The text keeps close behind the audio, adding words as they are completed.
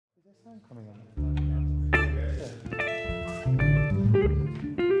Coming on.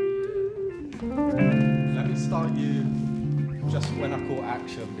 Let me start you just when I call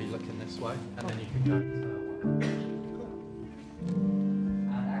action, be looking this way, and then you can go. Cool.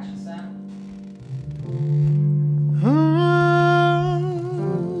 And action, Sam.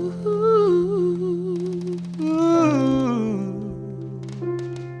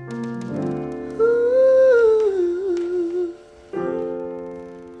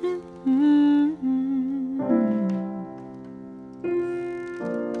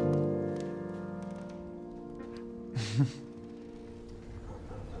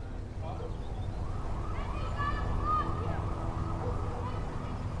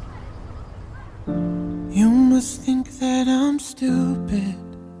 You must think that I'm stupid.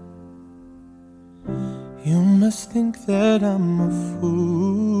 You must think that I'm a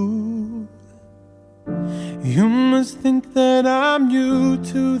fool. You must think that I'm new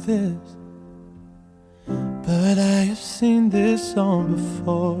to this, but I have seen this all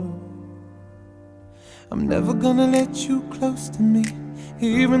before. I'm never gonna let you close to me,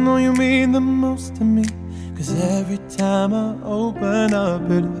 even though you mean the most to me. 'Cause every time I open up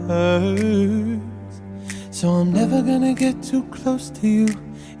it hurts. So I'm never gonna get too close to you,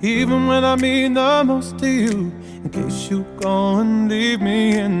 even when I mean the most to you, in case you go and leave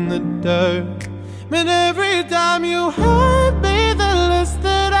me in the dirt. But every time you hurt me, the less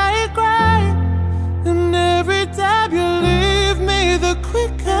that I cry. And every time you leave me, the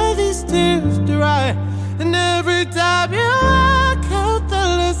quicker these tears dry. And every time you walk out, the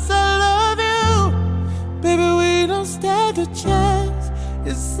less I love you. Baby, we don't stand a chance.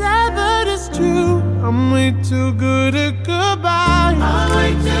 It's sad but it's true. I'm way too good at goodbye. I'm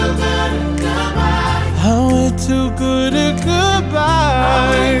way too good at goodbye. I'm way too good at goodbye. I'm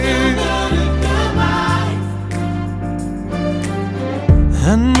way too good at goodbye.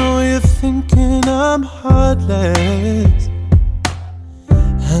 I know you're thinking I'm heartless.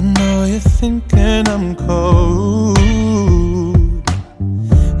 I know you're thinking I'm cold.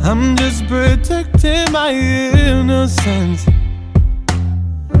 I'm just protecting my innocence.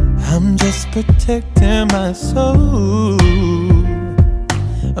 I'm just protecting my soul.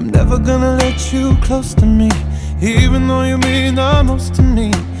 I'm never gonna let you close to me, even though you mean the most to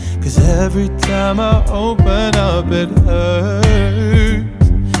me. 'Cause every time I open up it hurts.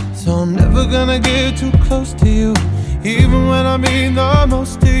 So I'm never gonna get too close to you, even when I mean the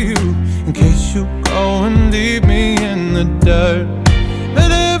most to you, in case you go and leave me in the dirt.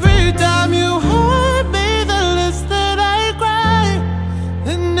 But every time you hurt me, the less that I cry.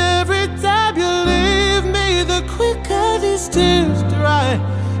 And every time you leave me, the quicker these tears dry.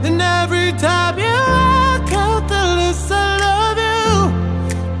 And every time you walk out, the less I love you.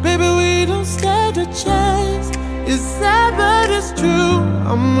 Baby, we don't stand a chance. It's sad but it's true.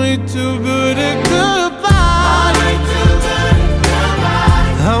 I'm way too good at goodbye. I'm way too good at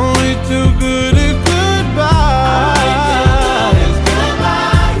goodbye. I'm way too good at goodbye.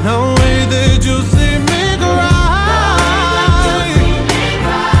 No way that you'll see me cry.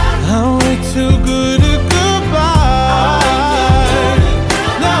 I'm way too good at goodbye.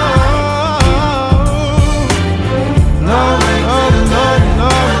 No, no, no, no,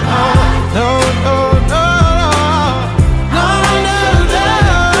 no, no, no, no, no,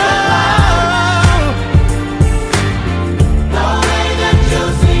 no, no way that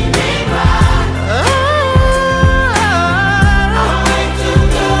you'll see me cry. I'm way too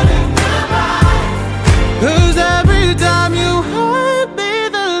good at goodbye. 'Cause every time you hurt me,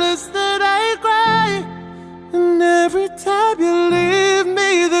 the less that I cry. And every time you leave me,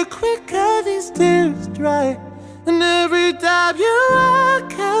 the quicker these tears dry. And every time you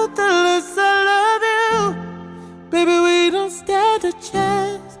walk out, the less I love you. Baby, we don't stand a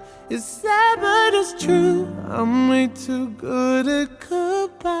chance. It's sad but it's true. I'm way too good at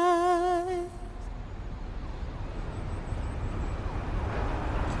goodbye.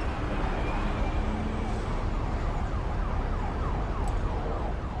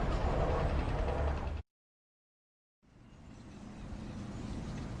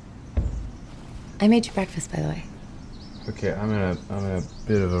 I made you breakfast, by the way. Okay, I'm in a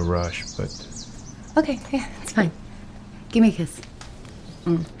bit of a rush, but Okay, yeah, it's fine. Give me a kiss.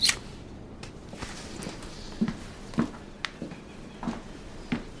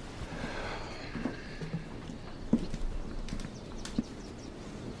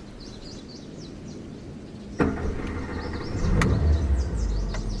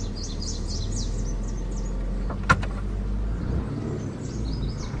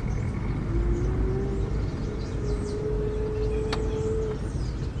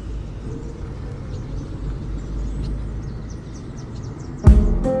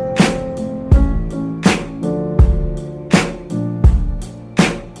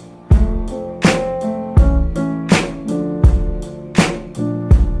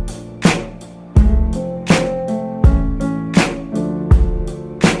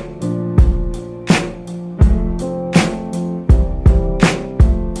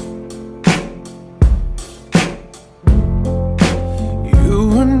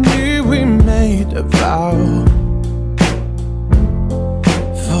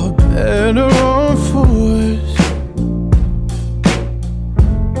 better or for worse.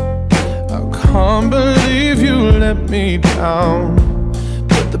 I can't believe you let me down,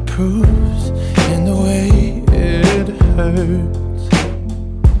 but the proof's in the way it hurts.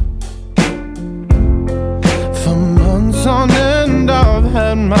 For months on end I've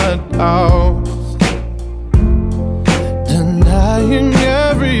had my doubts, denying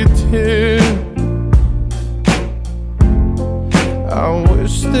every tear. I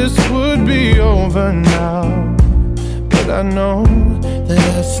wish this would be over now, but I know that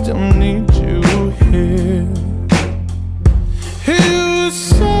I still need you here. You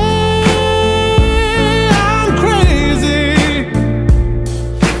say I'm crazy,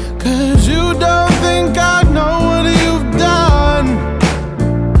 'cause you don't think I know what you've done.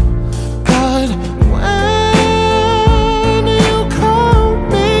 But when you call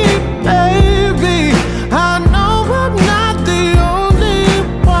me baby, I know I'm not the only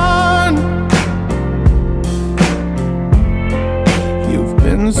one. You've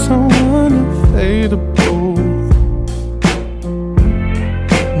been so unavailable.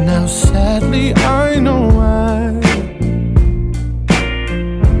 Now sadly I know why.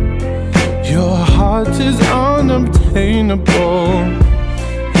 Your heart is unobtainable,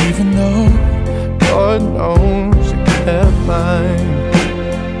 even though God knows you kept mine.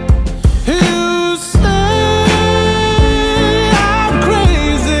 You say I'm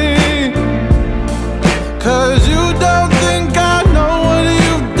crazy, 'cause you don't think I know what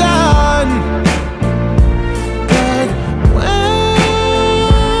you've done. But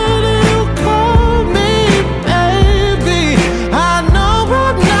when you call me baby, I know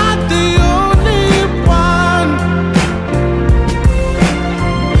I'm not the only one.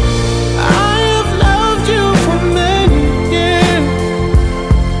 I have loved you for many years.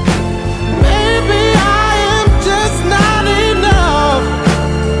 Maybe I am just not enough.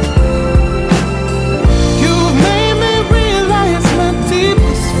 You've made me realize my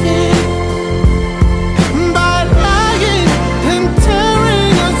deepest fear by lying and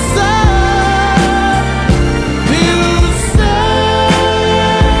tearing us up. You say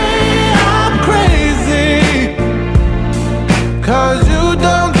I'm crazy, 'cause you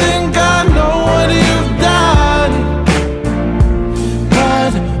don't think I know what you've done.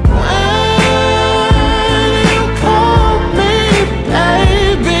 But when you call me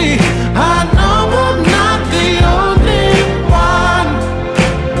baby, I know I'm not the only one.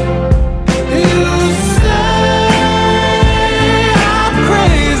 You say I'm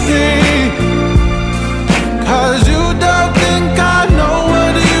crazy, 'cause you don't think I know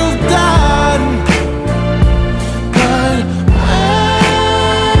what you've done. But when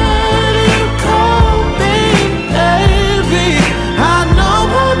you call me baby, I know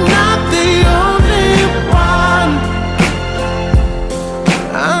I'm not the only one.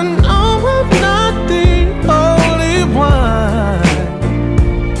 I know I'm not the only one.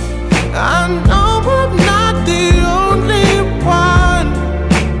 I know I'm not the only one.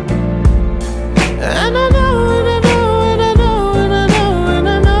 And I know, and I know, and I know, and I know, and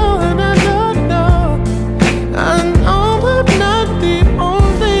I know, and I know. I know I'm not the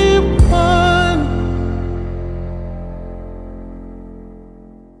only one.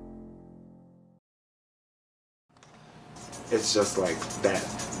 It's just like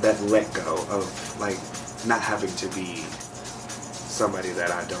that let go of like not having to be somebody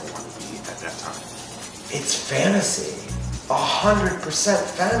that I don't want to be at that time. It's fantasy. 100%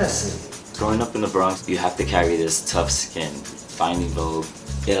 fantasy. Growing up in the Bronx, you have to carry this tough skin. Finding Vogue,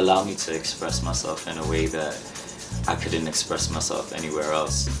 it allowed me to express myself in a way that I couldn't express myself anywhere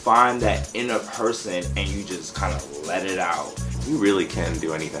else. Find that inner person and you just kind of let it out. You really can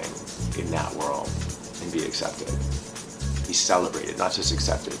do anything in that world and be accepted. Be celebrated, not just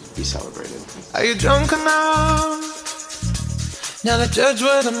accepted, be celebrated. Are you drunk enough now to judge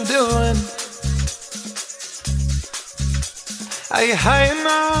what I'm doing? Are you high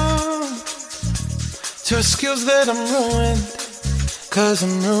enough to excuse that I'm ruined? 'Cause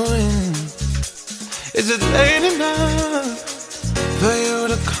I'm ruined. Is it late enough for you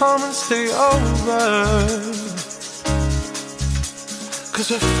to come and stay over? 'Cause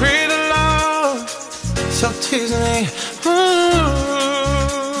we're free to love, so tease me.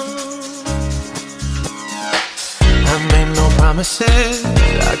 I made no promises,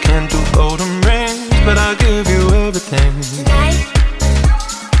 I can't do golden rings, but I'll give you everything.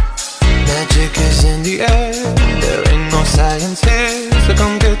 Magic is in the air, there ain't no science here, so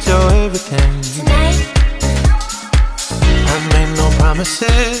come get your everything. I made no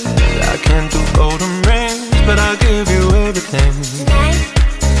promises, I can't do golden rings, but I'll give you everything.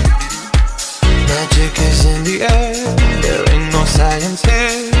 Magic is in the air, there ain't no no science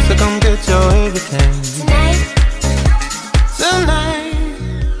here, so come get your everything tonight. Tonight.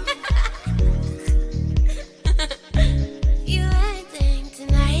 You acting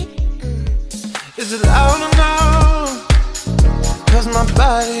tonight. Is it loud or no? 'Cause my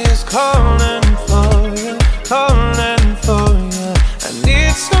body is calling for you, calling for you. I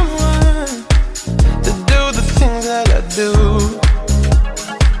need someone to do the things that I do.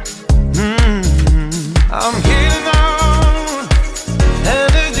 I'm healing on,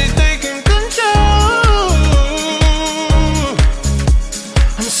 energy taking control.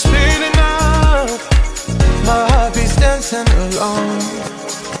 I'm speeding up, my heartbeat's dancing alone.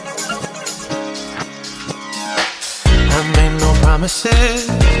 I made no promises,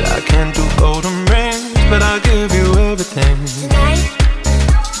 I can't do golden rings, but I'll give you everything tonight.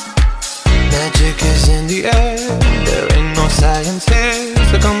 Magic is in the air, there ain't no science here,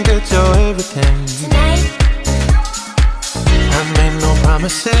 so come get your everything tonight. I made no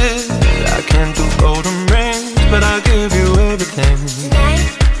promises, I can't do golden rings, but I'll give you everything tonight.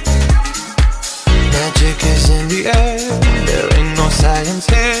 Magic is in the air, there ain't no science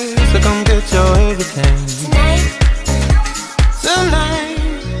here, so come get your everything tonight. Tonight.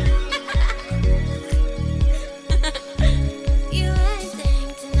 You acting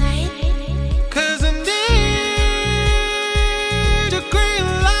tonight. 'Cause I need a green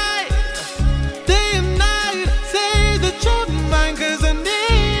light, day and night, say that you're mine. 'Cause I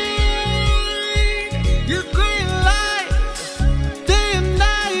need your green light, day and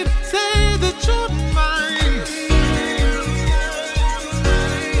night, say that you're mine.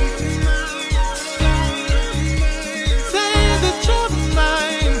 Say that you're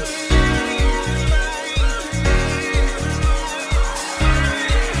mine.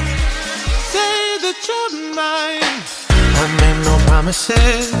 Say that you're mine. I made no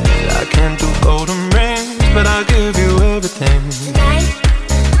promises, I can't do golden rings, but I'll give you everything tonight.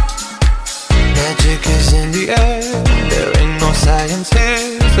 Magic is in the air, there ain't no science here,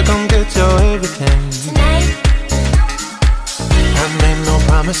 so come get your everything tonight. I made no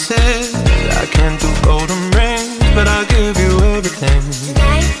promises, I can't do golden rings, but I'll give you everything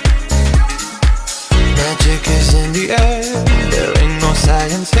tonight. Magic is in the air, there ain't no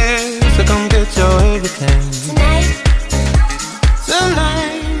science here, so come get your everything tonight.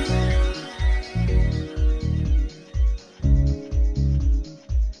 Tonight.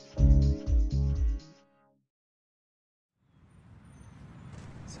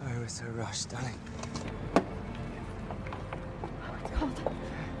 Sorry we're so rushed, darling. It's cold.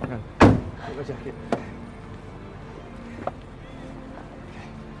 Hang on. Get my jacket. Okay.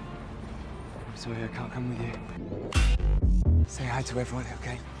 I'm sorry I can't come with you. Say hi to everyone,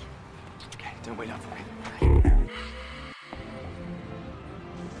 okay? Okay, don't wait up for me.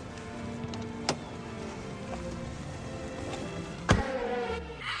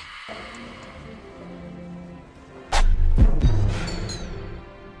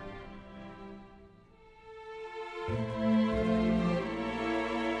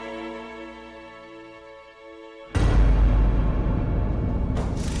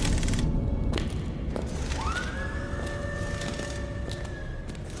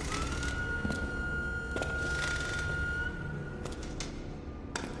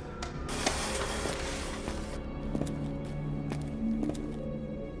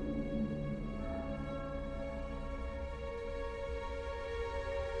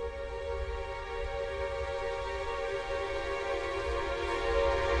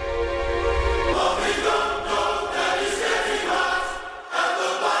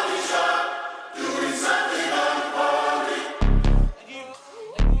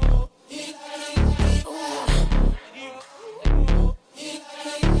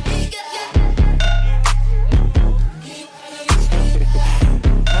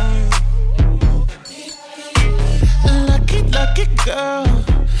 Girl,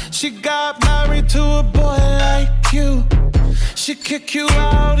 she got married to a boy like you. She'd kick you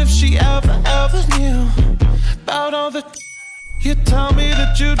out if she ever knew about all the you tell me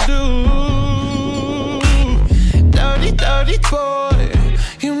that you do. Dirty, dirty boy,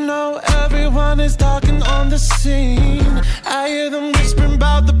 you know everyone is talking on the scene. I hear them whispering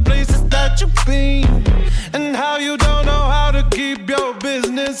about the places that you've been and how you don't know how to keep your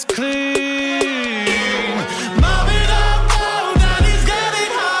business clean. Mommy, don't know that he's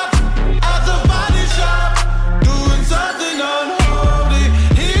getting hot at the body shop, doing something unholy.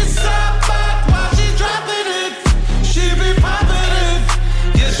 He sat back while she's dropping it. She be popping it,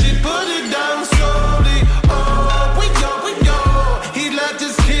 yeah, she put it down slowly. Oh, we go, he left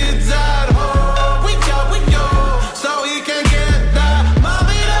his kids at home. We go, so he can get that.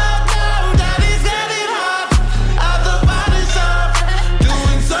 Mommy, don't know that he's getting hot at the body shop.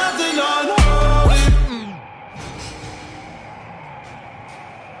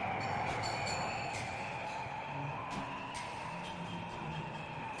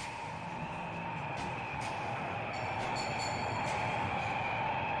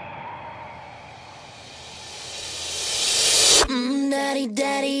 naughty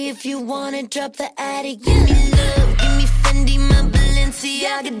daddy. If you wanna drop the addy, give me love, give me Fendi, my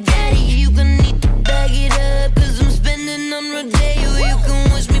Balenciaga daddy. You gon' need to bag it up, cause I'm spending on Rodeo. You can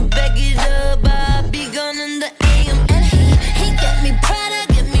wish me back it up, I'll be gone in the AM. And he got me Prada,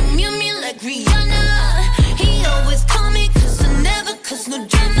 get me Miu Miu like Rihanna. He always call me cause I never cause no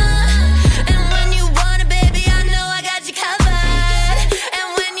drama. And when you want it, baby, I know I got you covered. And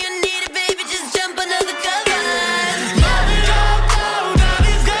when you need it, baby, just jump under the covers.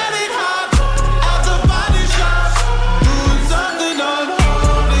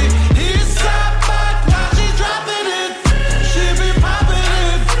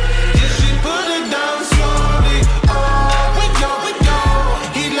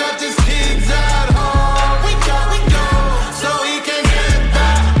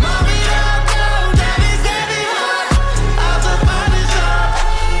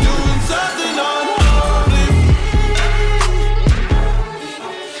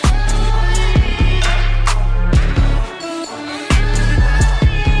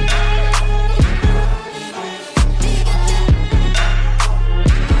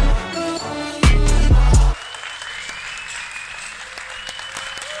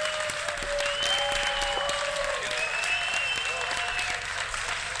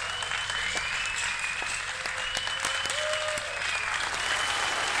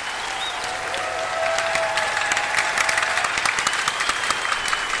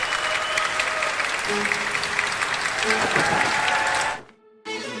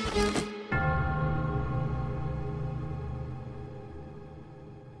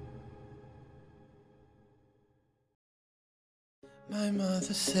 My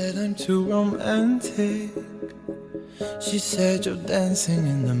mother said I'm too romantic. She said you're dancing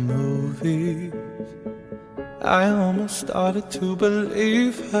in the movies. I almost started to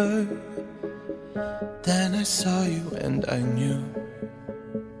believe her. Then I saw you and I knew.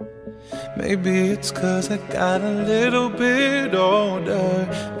 Maybe it's 'cause I got a little bit older.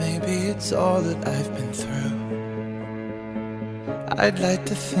 Maybe it's all that I've been through. I'd like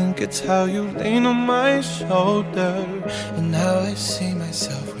to think it's how you lean on my shoulder and how I see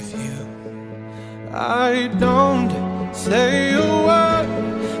myself with you. I don't say a word,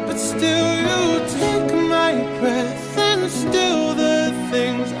 but still you take my breath and still the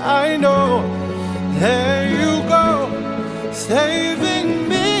things I know. There you go, saving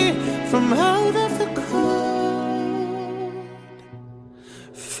me from out of the cold.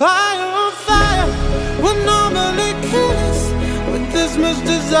 Fire on fire, we're normally killers. With this much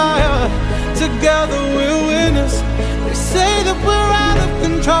desire, together we're winners. They say that we're out of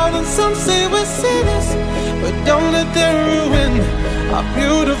control and some say we're sinners, but don't let them ruin our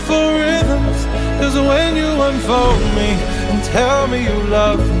beautiful rhythms. 'Cause when you unfold me and tell me you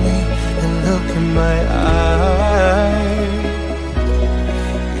love me and look in my eyes,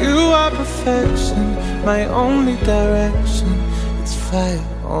 you are perfection, my only direction. It's fire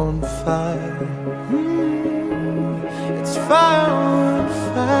on fire. It's fire on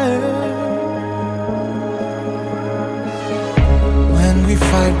fire. When we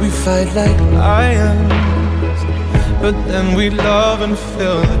fight like lions, but then we love and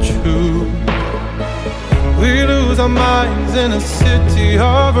feel the truth. We lose our minds in a city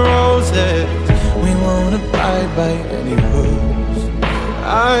of roses. We won't abide by any rules.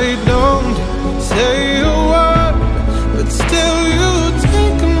 I don't say a word, but still you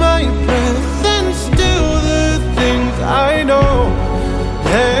take my breath and still the things I know.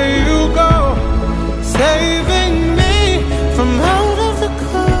 There you go, saving me from out of the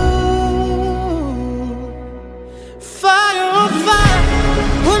cold. Fire on fire,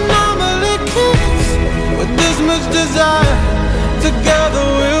 we're normally kids with this much desire. Together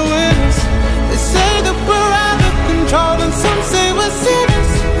we're winners. They say that we're out of control and some say we're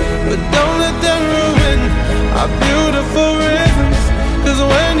sinners, but don't let them ruin our beautiful rhythms. 'Cause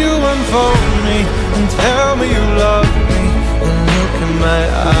when you unfold me and tell me you love me and look in my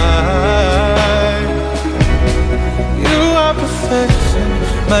eyes, you are perfection,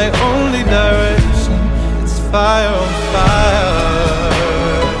 my only direction. It's fire on fire.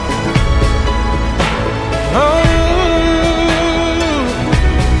 Oh,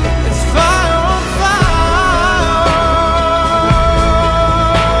 it's fire on fire.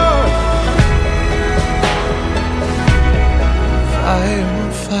 Fire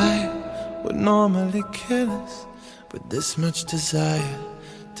on fire, we're normally killers, with this much desire.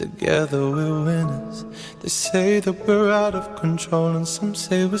 Together we're winners. They say that we're out of control and some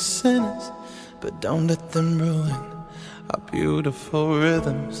say we're sinners, but don't let them ruin our beautiful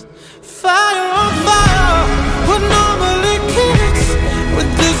rhythms. Fire on fire, we're normally kids with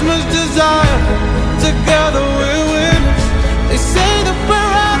this much desire. Together we're winners. They say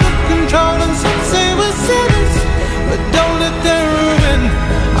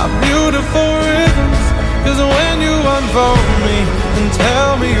blindfold me and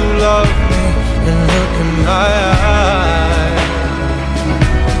tell me you love me and look in my eyes.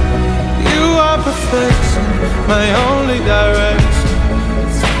 You are perfection, my only direction.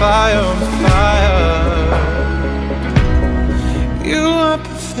 It's fire on fire. You are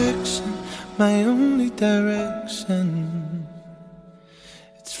perfection, my only direction.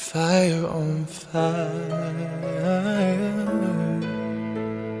 It's fire on fire.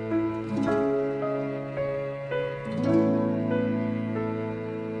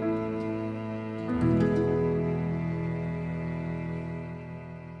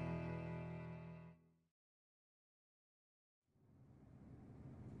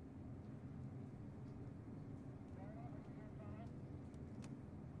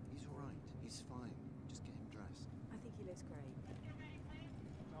 He's alright. He's fine. Just get him dressed. I think he looks great.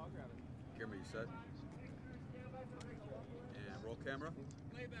 I'll grab it. Camera, you set? And roll camera.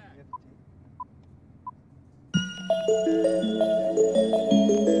 Playback.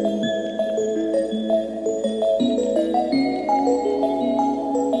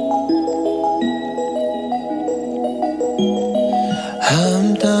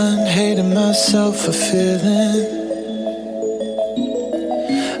 I'm done hating myself for feeling.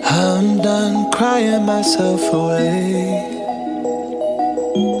 I'm done crying myself away.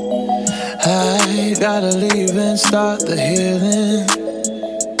 I gotta leave and start the healing.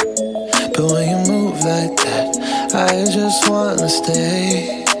 But when you move like that, I just wanna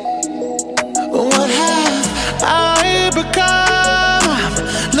stay. What have I become? I'm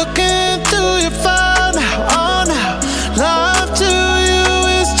looking through your phone now, oh now. Love to you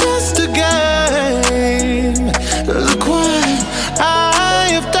is just a game. Look what I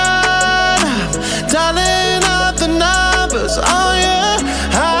have done. I'm dialing up the numbers, oh yeah.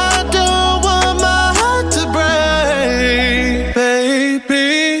 I don't want my heart to break. Baby,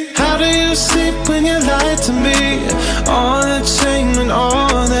 how do you sleep when you lie to me? All that shame and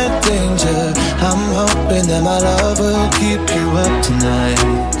all that danger. I'm hoping that my love will keep you up tonight.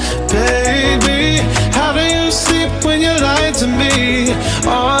 Baby, how do you sleep when you lie to me?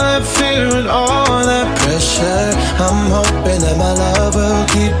 All that fear and all that pressure. I'm hoping that my love will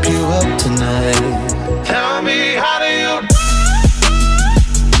keep you up tonight. Tell me, how do you?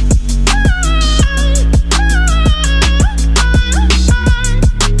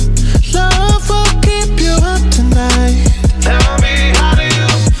 Love will keep you up tonight. Tell me, how do you?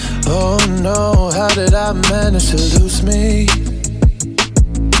 Oh no, how did I manage to lose me?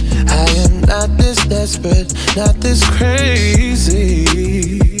 I am not this desperate, not this crazy.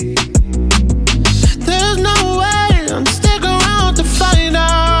 There's no way I'm sticking around to find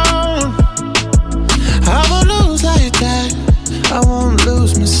out. I won't lose like that, I won't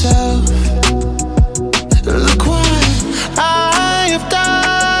lose myself. Look what I have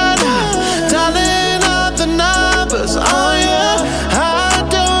done, dialing up the numbers, oh yeah. I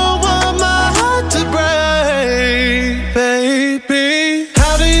don't want my heart to break. Baby,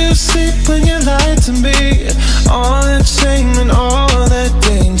 how do you sleep when you lie to me? All that shame and all that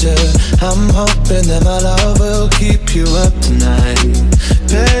danger. I'm hoping that my love will keep you up tonight.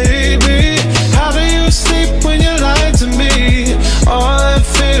 Baby, how do you sleep when you lie to me? All that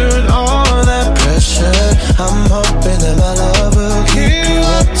fear and all that pressure. I'm hoping that my love will keep you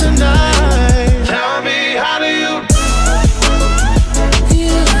up tonight. Tell me, how do you?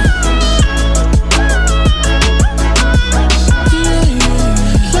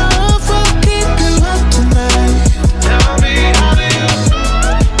 Love will keep you up tonight. Tell me, how do you?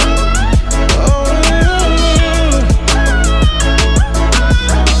 Oh,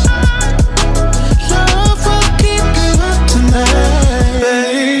 love will keep you up tonight.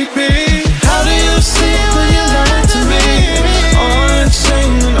 Baby, how do you sleep when you lie to me? All that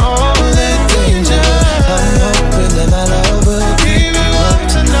shame and all that danger. I'm hoping that my love will keep you up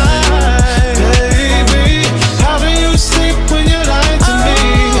tonight. Baby, how do you sleep when you lie to me?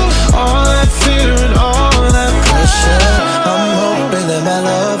 All that fear and all that pressure. I'm hoping that my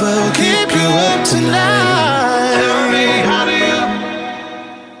love will keep you up tonight. Tell me, how do you?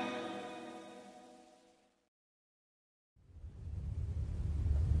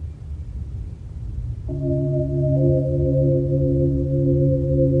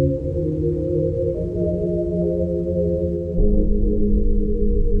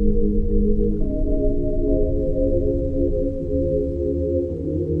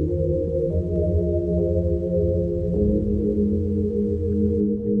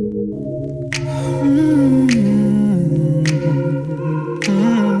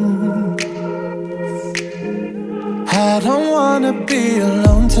 I don't wanna be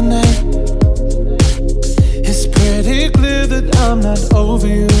alone tonight. It's pretty clear that I'm not over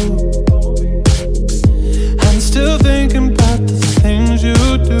you. I'm still still thinking about the things you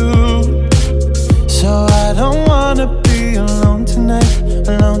do. So I don't wanna be alone tonight,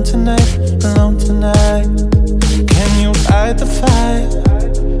 alone tonight, alone tonight. Can you fight the fire?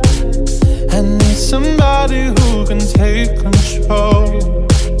 I need somebody who can take control.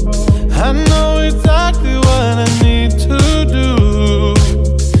 I know exactly what I need to do,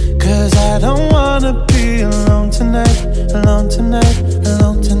 'cause I don't wanna be alone tonight, alone tonight,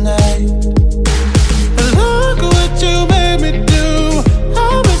 alone tonight. Look what you made me do.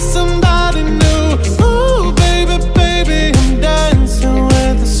 I'm with somebody new. Ooh, baby, baby, I'm dancing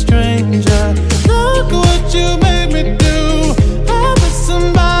with a stranger. Look what you made me do. I'm with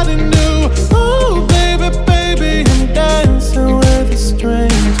somebody new. Ooh, baby, baby, I'm dancing with a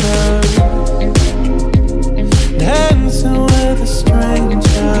stranger. Dancing with a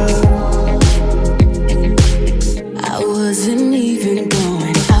stranger. I wasn't even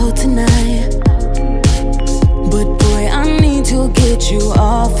going out tonight, but boy, I need to get you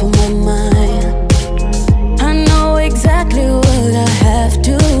off of my mind. I know exactly what I have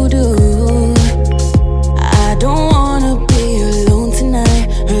to do. I don't wanna be alone tonight,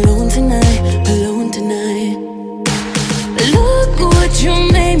 alone tonight, alone tonight. Look what you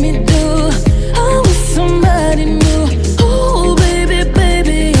made me do. I'm with somebody new. Oh, baby,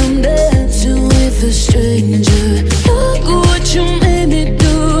 baby, I'm dancing with a stranger. Look what you made me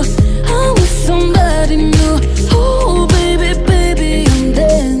do. I'm with somebody new. Oh, baby, baby, I'm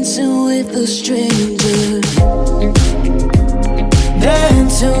dancing with a stranger.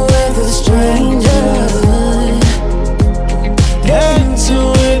 Dancing with a stranger. Dancing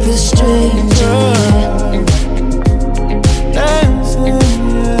with a stranger. Dancing,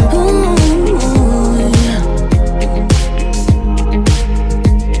 yeah.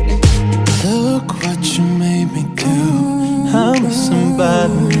 Look what you made me do. I'm with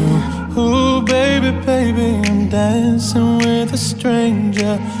somebody new. Ooh, baby, baby, I'm dancing with a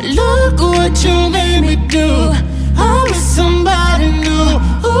stranger. Look what you made me do. I'm with somebody new.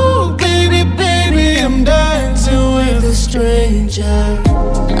 Ooh, baby, baby, I'm dancing with a stranger.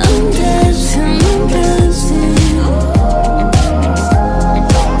 I'm dancing, I'm dancing.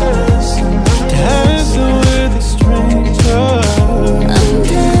 Dancing with a stranger. I'm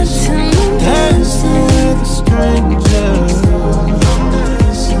dancing, I'm Dancing with a stranger.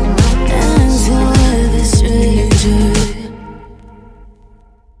 dancing with a stranger.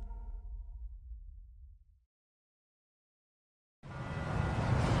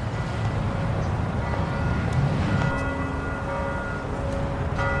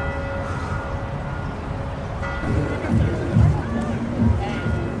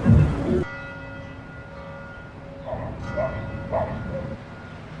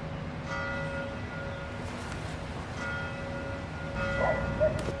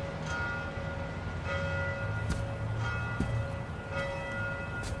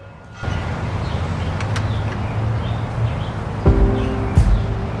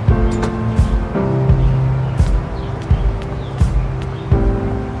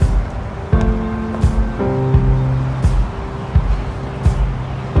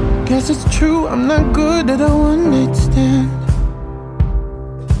 Guess it's true, I'm not good at a one-night stand,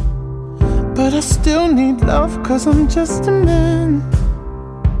 but I still need love, 'cause I'm just a man.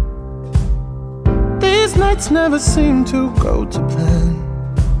 These nights never seem to go to plan.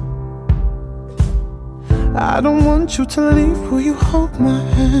 I don't want you to leave, will you hold my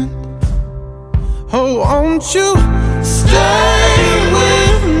hand? Oh, won't you stay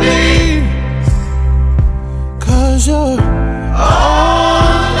with me? 'Cause you're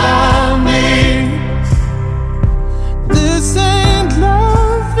all I need. This ain't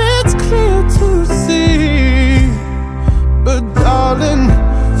love, it's clear to see, but darling,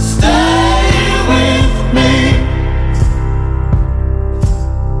 stay with me.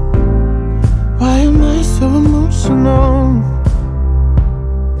 Why am I so emotional?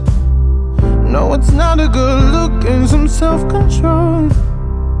 No, it's not a good look and some self-control.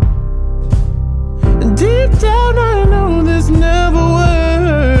 Deep down I know this never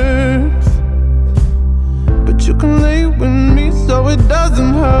works, but you can lay with me so it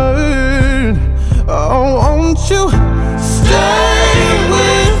doesn't hurt. Oh, won't you stay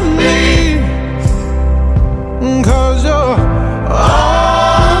with me? 'Cause you're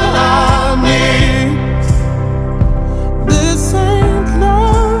all I need. This ain't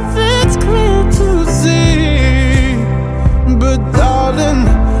love, it's clear to see, but darling,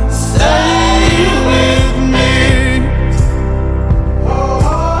 stay with me.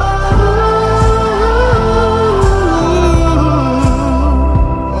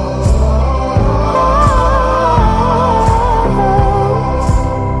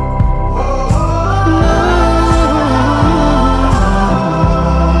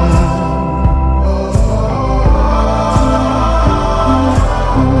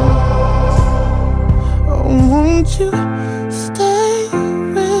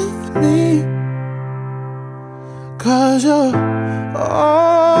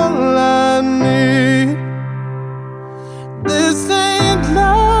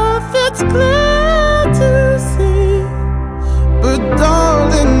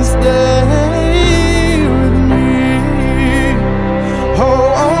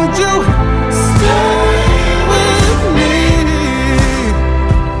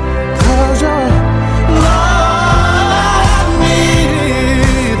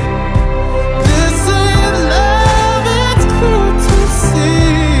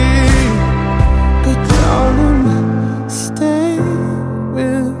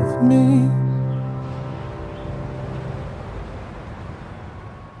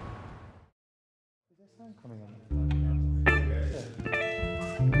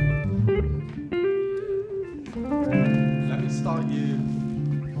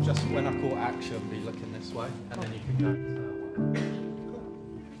 when I call action, be looking this way, and then you can go to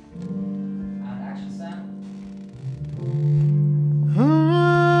And action, Sam.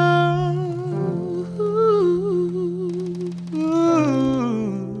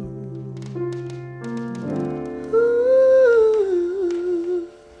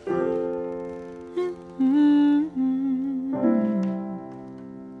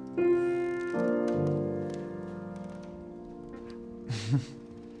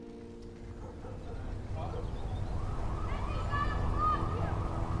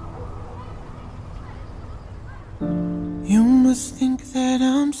 You must think that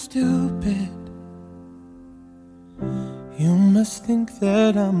I'm stupid. You must think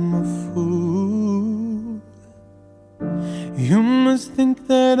that I'm a fool. You must think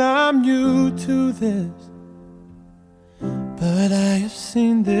that I'm new to this, but I have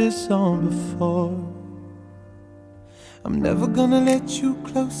seen this all before. I'm never gonna let you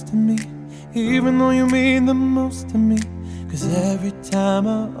close to me, even though you mean the most to me. 'Cause every time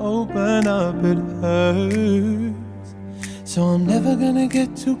I open up it hurts. So I'm never gonna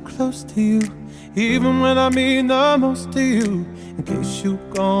get too close to you, even when I mean the most to you, in case you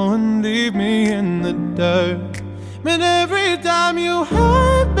go and leave me in the dirt. But every time you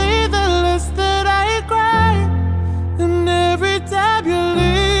hurt me, the less that I cry. And every time you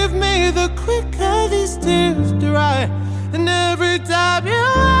leave me, the quicker these tears dry. And every time you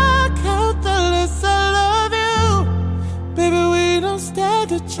walk out, the less I love you. Baby, we don't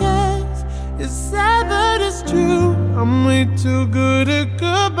stand a chance. It's sad but it's true. I'm way too good at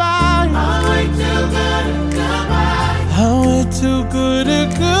goodbye. I'm way too good at goodbye. I'm way too good at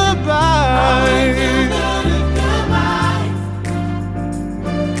goodbye. I'm way too good at goodbye.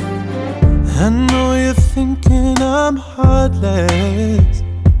 I know you're thinking I'm heartless.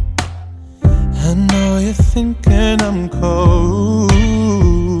 I know you're thinking I'm cold.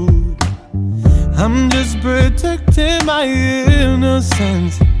 I'm just protecting my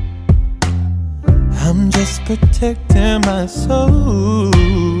innocence. I'm just protecting my soul.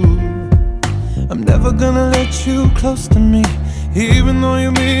 I'm never gonna let you close to me, even though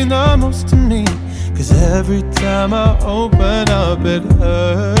you mean the most to me. 'Cause every time I open up it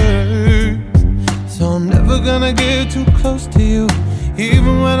hurts. So I'm never gonna get too close to you,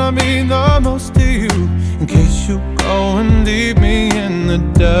 even when I mean the most to you, in case you go and leave me in the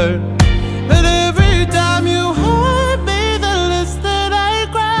dirt. But every time you hurt me, the less that I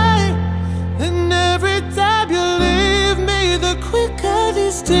cry. And every time you leave me, the quicker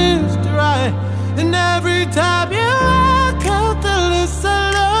these tears dry. And every time you walk out, the less I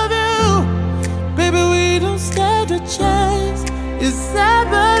love you. Baby, we don't stand a chance. It's sad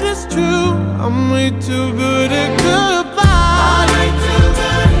but it's true. I'm way too good at goodbye. I'm way too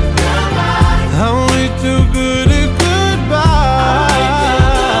good at goodbye. I'm way too good at goodbye.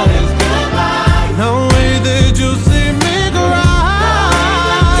 No way that you'll see me cry.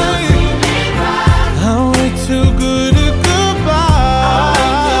 I'm way too good at goodbye.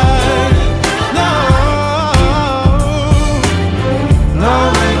 No, no,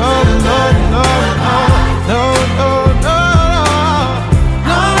 no, no, no, no, no, no,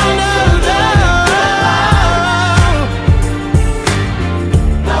 no, no, no.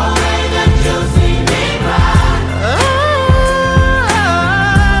 No way that you'll see me cry.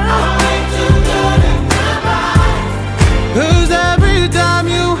 I'm way too good at goodbye. 'Cause every time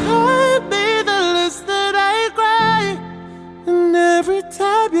you hurt me, the less that I cry. And every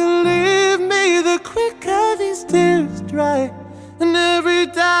time you leave me, the quicker these tears dry. And every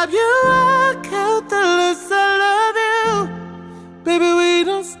time you walk out, the less I love you. Baby, we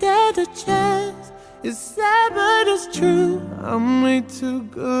don't stand a chance. It's sad but it's true. I'm way too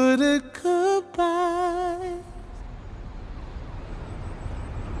good at goodbye.